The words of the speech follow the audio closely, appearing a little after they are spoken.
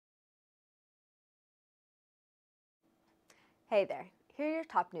Hey there, here are your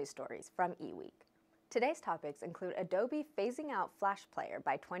top news stories from eWEEK. Today's topics include Adobe phasing out Flash Player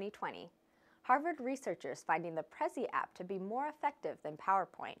by 2020, Harvard researchers finding the Prezi app to be more effective than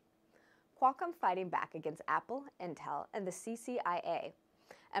PowerPoint, Qualcomm fighting back against Apple, Intel, and the CCIA,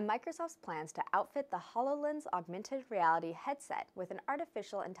 and Microsoft's plans to outfit the HoloLens augmented reality headset with an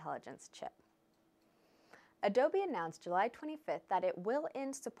artificial intelligence chip. Adobe announced July 25th that it will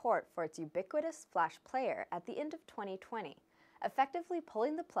end support for its ubiquitous Flash Player at the end of 2020, effectively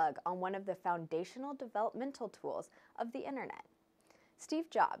pulling the plug on one of the foundational developmental tools of the Internet.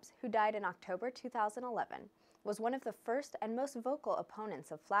 Steve Jobs, who died in October 2011, was one of the first and most vocal opponents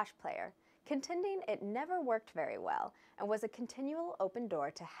of Flash Player, contending it never worked very well and was a continual open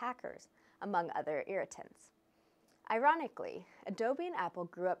door to hackers, among other irritants. Ironically, Adobe and Apple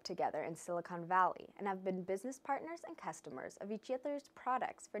grew up together in Silicon Valley and have been business partners and customers of each other's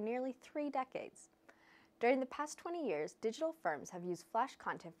products for nearly 3 decades. During the past 20 years, digital firms have used Flash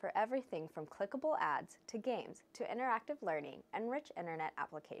content for everything from clickable ads to games to interactive learning and rich internet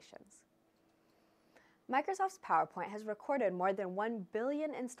applications. Microsoft's PowerPoint has recorded more than 1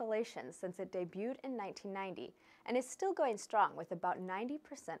 billion installations since it debuted in 1990 and is still going strong with about 90%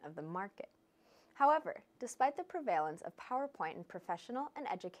 of the market. However, despite the prevalence of PowerPoint in professional and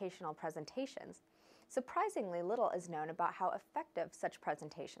educational presentations, surprisingly little is known about how effective such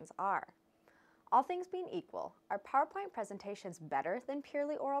presentations are. All things being equal, are PowerPoint presentations better than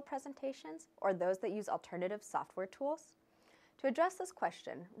purely oral presentations or those that use alternative software tools? To address this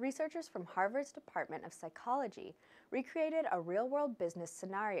question, researchers from Harvard's Department of Psychology recreated a real-world business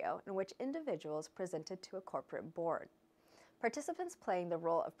scenario in which individuals presented to a corporate board. Participants playing the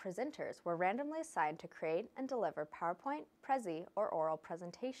role of presenters were randomly assigned to create and deliver PowerPoint, Prezi, or oral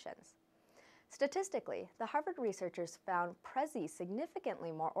presentations. Statistically, the Harvard researchers found Prezi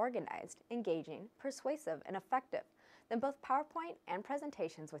significantly more organized, engaging, persuasive, and effective than both PowerPoint and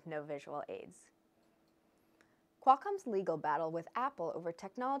presentations with no visual aids. Qualcomm's legal battle with Apple over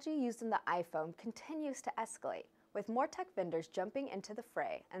technology used in the iPhone continues to escalate, with more tech vendors jumping into the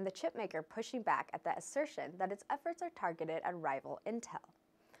fray and the chipmaker pushing back at the assertion that its efforts are targeted at rival Intel.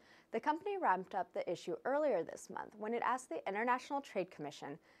 The company ramped up the issue earlier this month when it asked the International Trade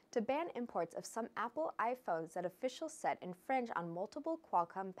Commission to ban imports of some Apple iPhones that officials said infringe on multiple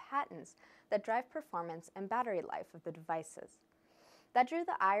Qualcomm patents that drive performance and battery life of the devices. That drew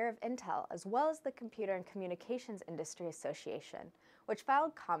the ire of Intel as well as the Computer and Communications Industry Association, which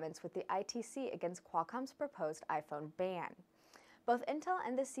filed comments with the ITC against Qualcomm's proposed iPhone ban. Both Intel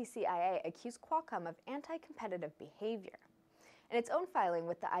and the CCIA accused Qualcomm of anti-competitive behavior. In its own filing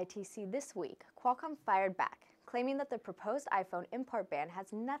with the ITC this week, Qualcomm fired back, claiming that the proposed iPhone import ban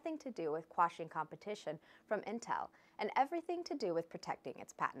has nothing to do with quashing competition from Intel and everything to do with protecting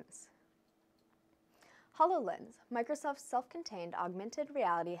its patents. HoloLens, Microsoft's self-contained augmented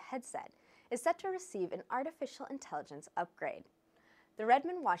reality headset, is set to receive an artificial intelligence upgrade. The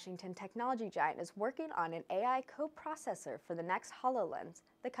Redmond, Washington technology giant is working on an AI co-processor for the next HoloLens,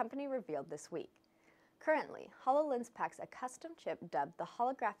 the company revealed this week. Currently, HoloLens packs a custom chip dubbed the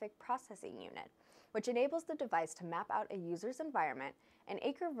Holographic Processing Unit, which enables the device to map out a user's environment and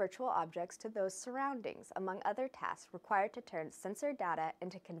anchor virtual objects to those surroundings, among other tasks required to turn sensor data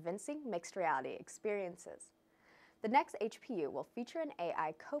into convincing mixed reality experiences. The next HPU will feature an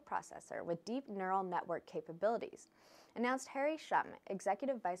AI coprocessor with deep neural network capabilities, announced Harry Shum,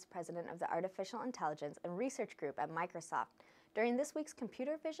 Executive Vice President of the Artificial Intelligence and Research Group at Microsoft, during this week's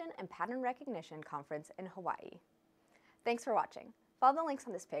Computer Vision and Pattern Recognition Conference in Hawaii. Thanks for watching. Follow the links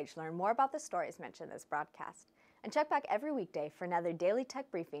on this page to learn more about the stories mentioned in this broadcast, and check back every weekday for another daily tech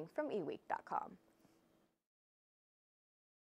briefing from eWEEK.com.